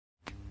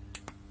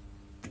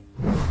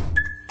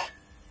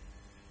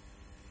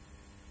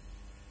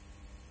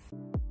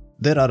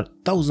There are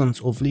thousands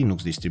of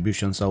Linux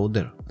distributions out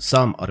there.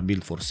 Some are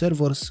built for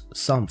servers,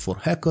 some for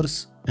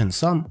hackers, and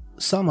some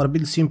are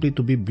built simply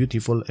to be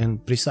beautiful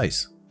and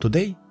precise.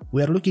 Today,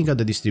 we are looking at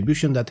the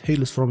distribution that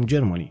hails from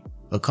Germany,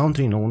 a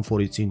country known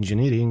for its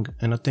engineering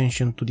and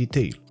attention to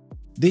detail.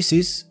 This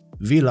is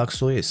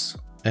VailuxOS,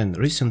 and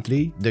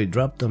recently they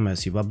dropped a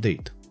massive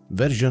update,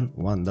 version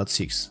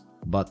 1.6.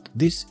 But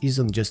this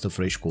isn't just a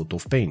fresh coat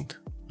of paint.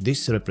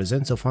 This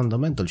represents a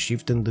fundamental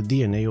shift in the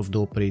DNA of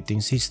the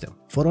operating system.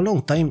 For a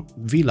long time,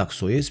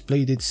 VailuxOS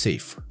played it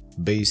safe,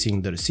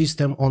 basing their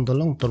system on the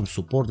long-term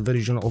support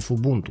version of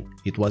Ubuntu.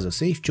 It was a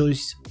safe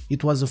choice,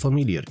 it was a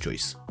familiar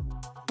choice.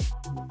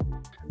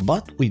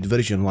 But with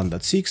version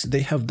 1.6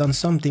 they have done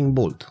something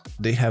bold.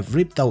 They have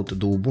ripped out the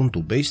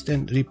Ubuntu base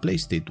and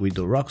replaced it with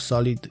a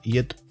rock-solid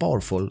yet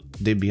powerful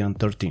Debian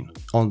 13.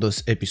 On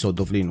this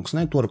episode of Linux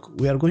Network,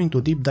 we are going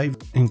to deep dive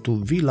into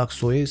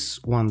VailuxOS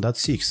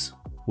 1.6.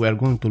 We are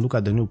going to look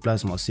at the new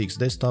Plasma 6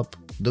 desktop,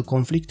 the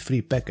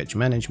conflict-free package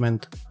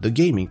management, the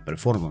gaming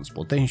performance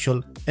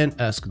potential, and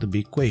ask the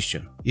big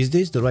question: is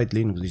this the right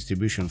Linux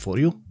distribution for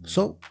you?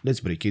 So let's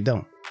break it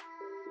down.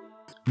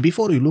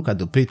 Before we look at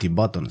the pretty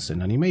buttons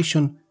and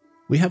animation,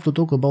 we have to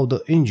talk about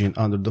the engine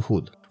under the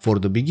hood. For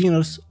the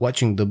beginners,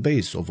 watching the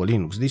base of a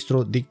Linux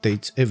distro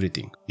dictates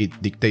everything. It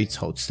dictates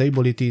how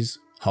stable it is,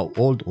 how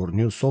old or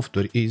new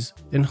software is,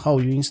 and how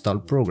you install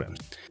programs.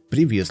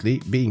 Previously,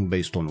 being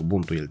based on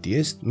Ubuntu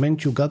LTS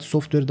meant you got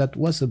software that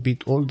was a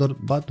bit older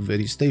but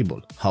very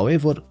stable.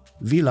 However,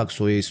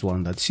 VailuxOS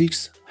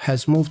 1.6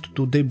 has moved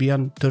to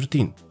Debian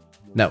 13.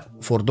 Now,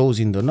 for those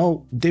in the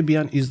know,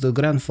 Debian is the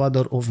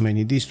grandfather of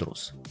many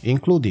distros,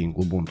 including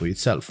Ubuntu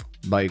itself.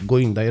 By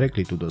going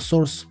directly to the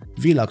source,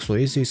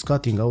 VailuxOS is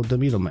cutting out the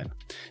middleman.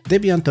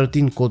 Debian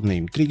 13,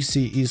 codenamed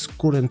Trixie, is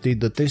currently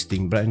the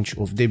testing branch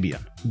of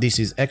Debian. This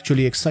is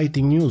actually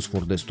exciting news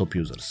for desktop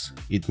users.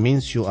 It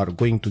means you are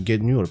going to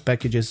get newer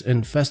packages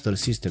and faster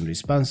system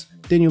response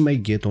than you may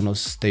get on a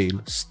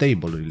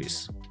stable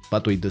release,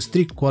 but with the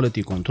strict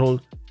quality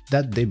control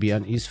that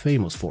Debian is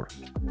famous for.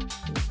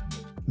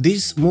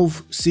 This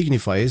move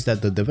signifies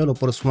that the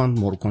developers want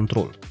more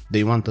control.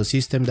 They want a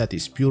system that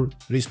is pure,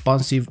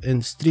 responsive,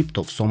 and stripped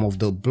of some of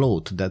the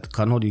bloat that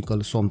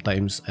Canonical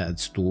sometimes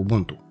adds to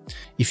Ubuntu.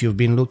 If you've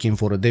been looking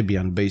for a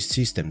Debian-based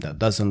system that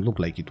doesn't look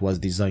like it was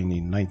designed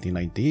in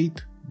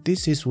 1998,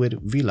 this is where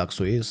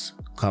VailuxOS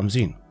comes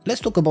in.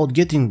 Let's talk about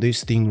getting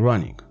this thing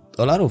running.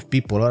 A lot of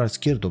people are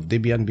scared of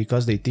Debian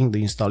because they think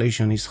the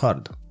installation is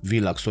hard.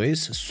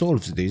 VailuxOS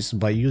solves this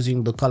by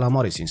using the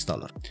Calamares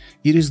installer.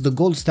 It is the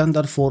gold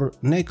standard for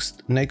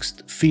next,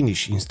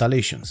 finish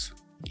installations.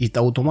 It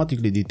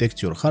automatically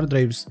detects your hard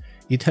drives,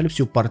 it helps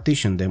you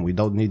partition them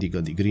without needing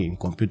a degree in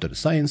computer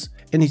science,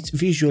 and it's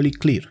visually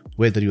clear.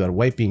 Whether you are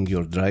wiping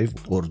your drive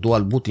or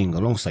dual booting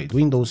alongside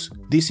Windows,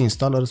 this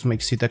installer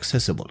makes it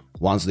accessible.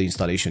 Once the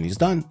installation is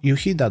done, you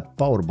hit that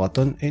power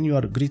button and you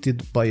are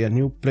greeted by a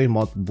new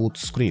Plymouth boot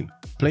screen.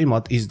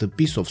 Plymouth is the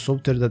piece of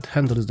software that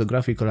handles the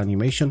graphical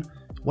animation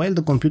while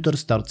the computer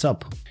starts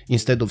up.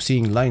 Instead of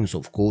seeing lines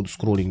of code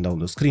scrolling down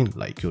the screen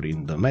like you're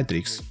in the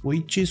Matrix,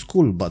 which is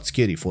cool but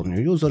scary for new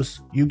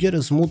users, you get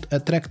a smooth,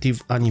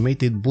 attractive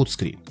animated boot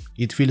screen.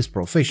 It feels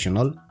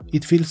professional,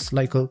 it feels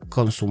like a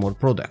consumer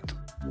product.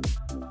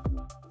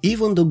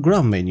 Even the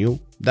grub menu,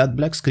 that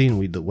black screen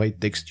with the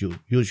white text you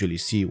usually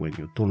see when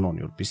you turn on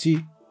your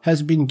PC,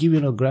 has been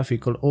given a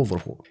graphical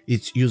overhaul.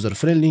 It's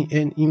user-friendly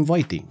and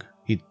inviting.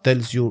 It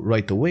tells you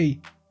right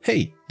away,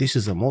 hey, this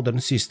is a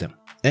modern system.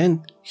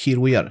 And here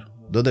we are,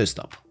 the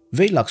desktop.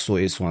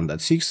 VailuxOS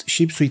 1.6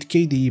 ships with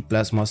KDE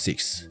Plasma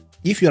 6.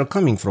 If you are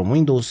coming from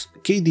Windows,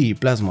 KDE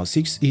Plasma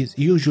 6 is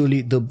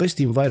usually the best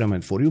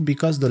environment for you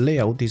because the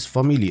layout is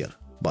familiar,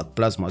 but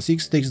Plasma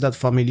 6 takes that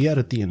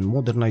familiarity and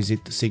modernizes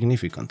it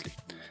significantly.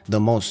 The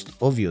most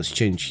obvious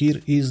change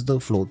here is the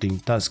floating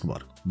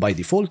taskbar. By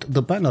default,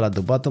 the panel at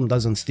the bottom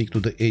doesn't stick to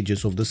the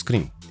edges of the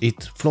screen.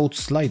 It floats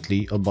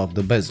slightly above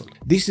the bezel.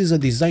 This is a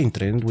design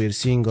trend we're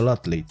seeing a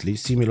lot lately,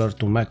 similar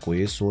to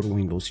macOS or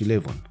Windows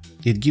 11.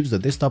 It gives the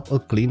desktop a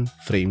clean,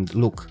 framed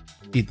look.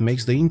 It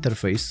makes the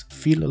interface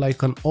feel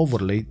like an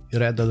overlay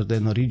rather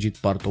than a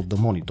rigid part of the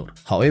monitor.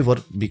 However,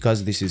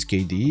 because this is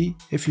KDE,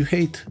 if you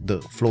hate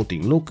the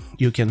floating look,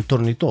 you can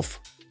turn it off.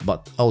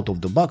 But out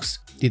of the box,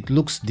 it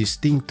looks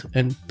distinct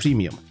and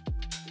premium.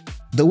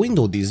 The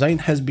window design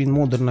has been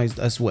modernized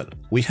as well.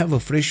 We have a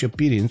fresh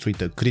appearance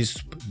with a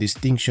crisp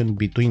distinction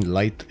between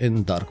light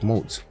and dark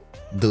modes.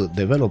 The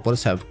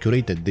developers have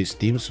curated these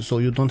themes so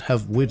you don't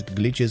have weird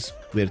glitches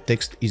where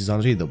text is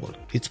unreadable.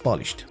 It's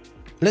polished.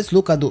 Let's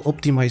look at the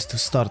optimized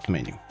start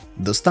menu.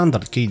 The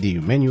standard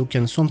KDE menu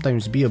can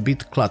sometimes be a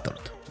bit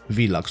cluttered.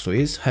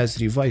 VailuxOS has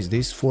revised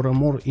this for a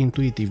more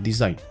intuitive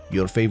design.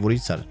 Your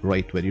favorites are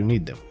right where you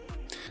need them.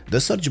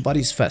 The search bar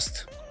is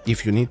fast.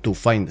 If you need to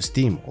find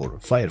Steam or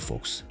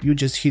Firefox, you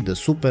just hit the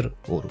Super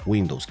or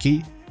Windows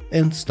key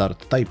and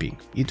start typing.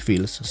 It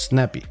feels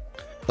snappy.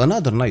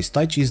 Another nice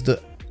touch is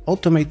the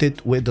automated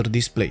weather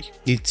display.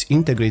 It's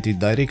integrated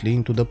directly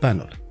into the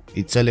panel.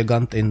 It's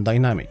elegant and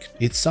dynamic.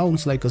 It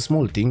sounds like a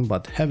small thing,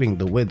 but having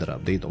the weather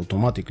update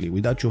automatically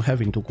without you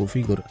having to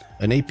configure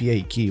an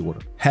API key or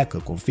hack a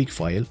config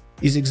file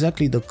is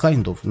exactly the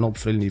kind of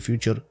knob-friendly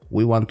feature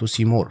we want to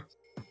see more.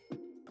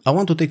 I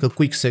want to take a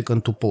quick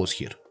second to pause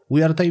here.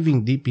 We are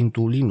diving deep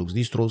into Linux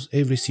distros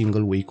every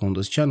single week on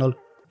this channel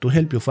to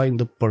help you find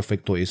the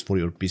perfect OS for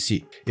your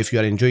PC. If you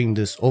are enjoying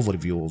this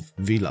overview of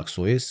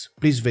VailuxOS,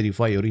 please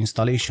verify your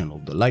installation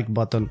of the like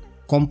button,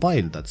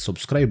 compile that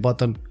subscribe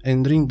button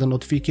and ring the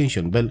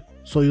notification bell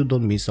so you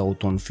don't miss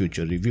out on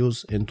future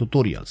reviews and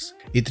tutorials.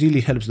 It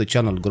really helps the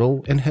channel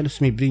grow and helps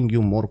me bring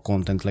you more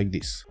content like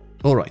this.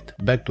 Alright,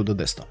 back to the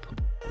desktop.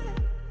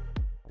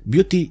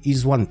 Beauty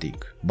is one thing,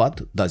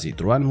 but does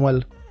it run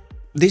well?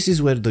 This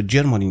is where the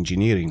German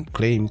engineering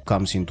claim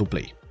comes into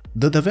play.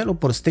 The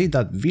developers state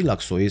that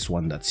VailuxOS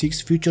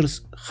 1.6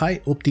 features high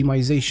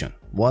optimization.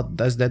 What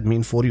does that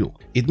mean for you?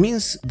 It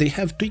means they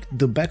have tweaked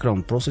the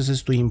background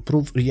processes to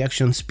improve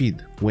reaction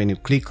speed. When you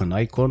click an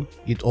icon,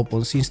 it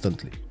opens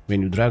instantly.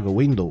 When you drag a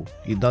window,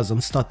 it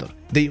doesn't stutter.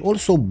 They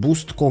also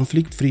boost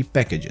conflict-free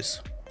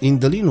packages. In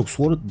the Linux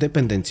world,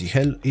 dependency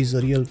hell is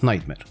a real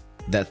nightmare.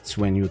 That's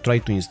when you try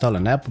to install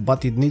an app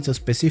but it needs a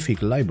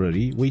specific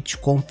library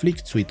which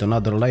conflicts with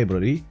another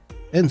library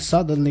and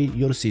suddenly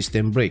your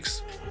system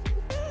breaks.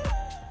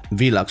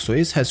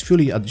 VailuxOS has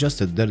fully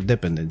adjusted their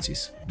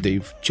dependencies.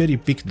 They've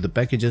cherry-picked the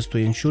packages to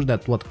ensure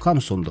that what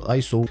comes on the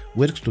ISO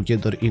works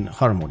together in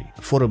harmony.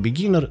 For a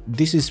beginner,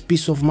 this is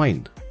peace of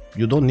mind.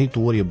 You don't need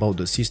to worry about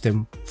the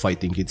system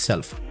fighting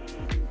itself.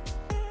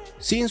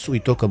 Since we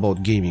talk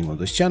about gaming on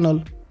this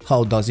channel,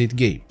 how does it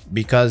game?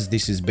 Because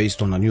this is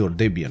based on a newer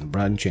Debian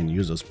branch and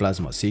uses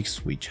Plasma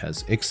 6, which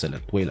has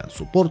excellent Wayland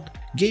support,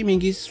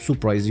 gaming is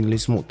surprisingly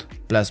smooth.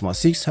 Plasma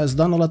 6 has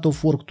done a lot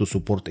of work to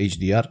support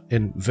HDR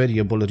and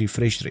variable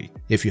refresh rate.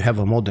 If you have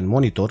a modern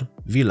monitor,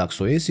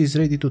 VailuxOS is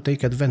ready to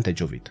take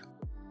advantage of it.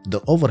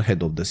 The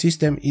overhead of the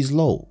system is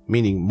low,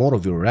 meaning more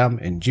of your RAM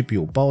and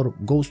GPU power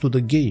goes to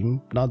the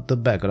game, not the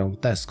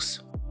background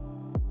tasks.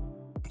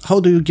 How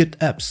do you get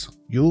apps?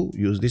 You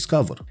use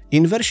Discover.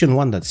 In version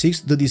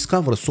 1.6, the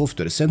Discover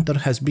Software Center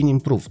has been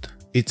improved.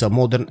 It's a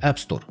modern app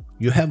store.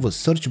 You have a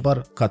search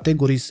bar,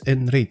 categories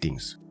and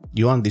ratings.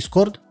 You want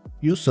Discord?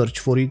 You search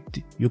for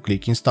it, you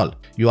click install.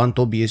 You want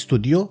OBS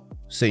Studio?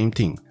 Same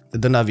thing.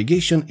 The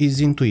navigation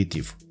is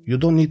intuitive. You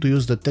don't need to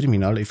use the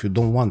terminal if you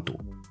don't want to.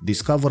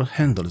 Discover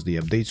handles the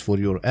updates for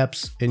your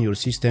apps and your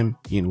system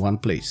in one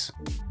place.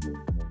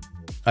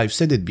 I've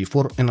said it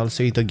before and I'll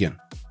say it again.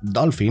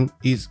 Dolphin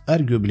is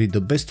arguably the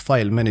best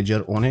file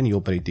manager on any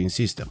operating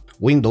system,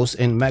 Windows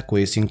and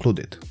macOS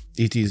included.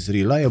 It is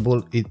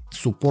reliable, it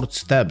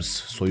supports tabs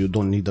so you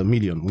don't need a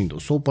million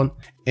windows open,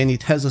 and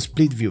it has a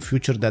split view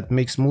feature that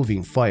makes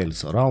moving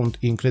files around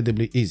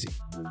incredibly easy.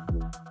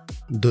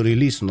 The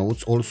release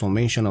notes also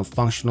mention a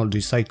functional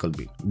recycle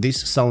bin.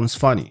 This sounds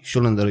funny,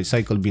 shouldn't the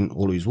recycle bin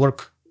always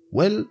work?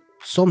 Well,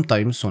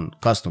 sometimes on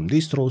custom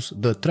distros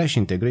the trash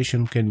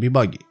integration can be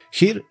buggy.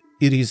 Here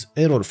it is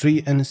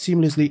error-free and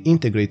seamlessly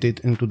integrated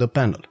into the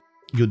panel.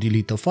 You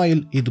delete a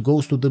file, it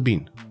goes to the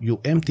bin.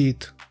 You empty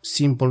it,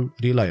 simple,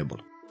 reliable.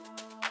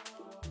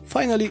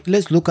 Finally,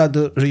 let's look at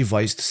the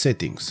revised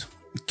settings.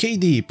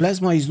 KDE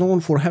Plasma is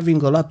known for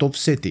having a lot of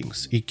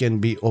settings. It can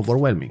be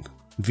overwhelming.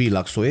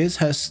 VailuxOS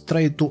has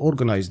tried to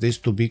organize this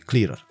to be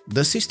clearer.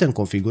 The system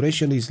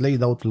configuration is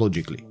laid out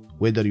logically.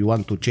 Whether you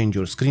want to change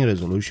your screen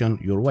resolution,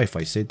 your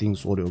Wi-Fi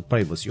settings or your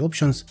privacy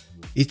options,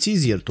 it's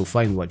easier to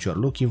find what you are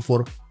looking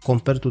for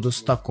compared to the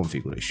stock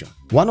configuration.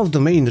 One of the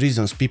main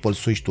reasons people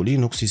switch to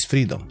Linux is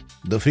freedom.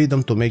 The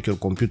freedom to make your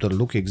computer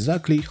look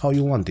exactly how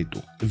you want it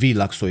to.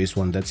 VailuxOS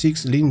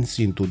 1.6 leans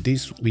into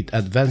this with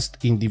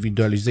advanced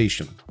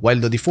individualization.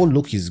 While the default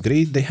look is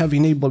great, they have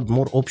enabled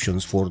more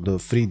options for the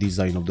free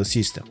design of the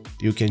system.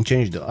 You can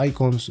change the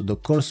icons, the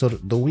cursor,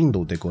 the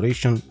window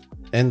decoration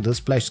and the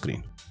splash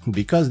screen.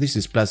 Because this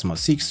is Plasma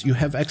 6, you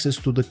have access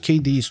to the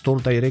KDE store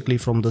directly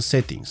from the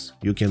settings.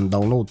 You can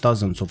download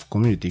thousands of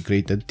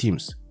community-created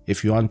themes.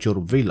 If you want your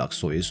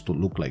VailuxOS to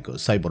look like a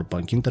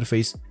cyberpunk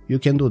interface, you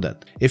can do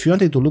that. If you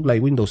want it to look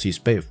like Windows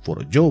XP for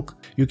a joke,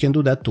 you can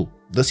do that too.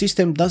 The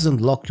system doesn't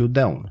lock you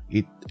down,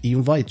 it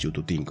invites you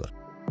to tinker.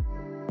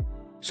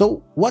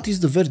 So, what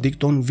is the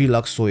verdict on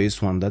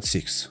VailuxOS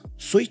 1.6?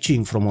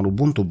 Switching from an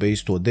Ubuntu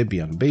base to a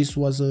Debian base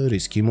was a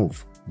risky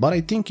move. But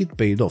I think it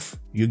paid off.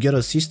 You get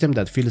a system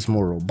that feels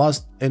more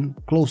robust and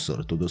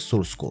closer to the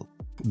source code.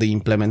 The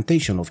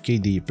implementation of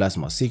KDE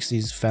Plasma 6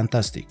 is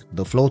fantastic.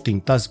 The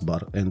floating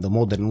taskbar and the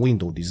modern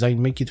window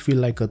design make it feel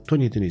like a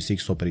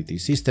 2026 operating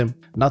system,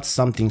 not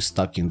something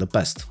stuck in the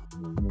past.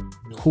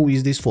 Who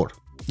is this for?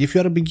 If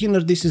you are a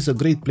beginner, this is a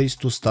great place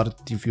to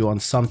start if you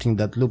want something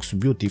that looks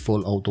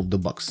beautiful out of the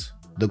box.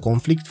 The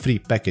conflict-free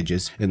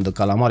packages and the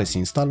Calamares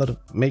installer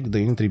make the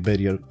entry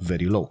barrier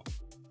very low.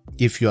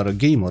 If you are a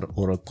gamer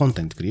or a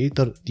content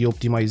creator, the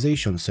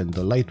optimizations and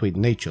the lightweight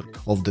nature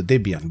of the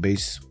Debian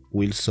base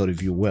will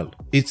serve you well.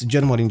 It's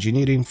German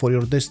engineering for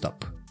your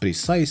desktop,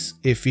 precise,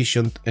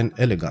 efficient and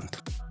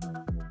elegant.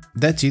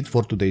 That's it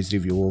for today's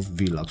review of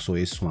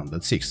VailuxOS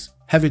 1.6.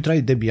 Have you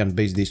tried Debian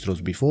based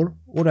distros before,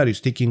 or are you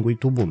sticking with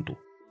Ubuntu?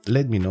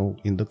 Let me know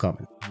in the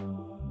comments.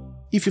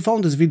 If you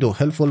found this video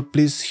helpful,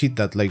 please hit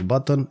that like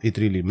button, it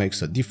really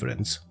makes a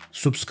difference.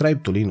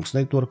 Subscribe to Linux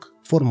Network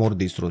for more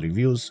distro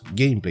reviews,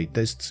 gameplay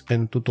tests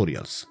and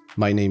tutorials.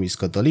 My name is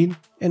Cătălin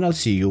and I'll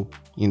see you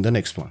in the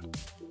next one.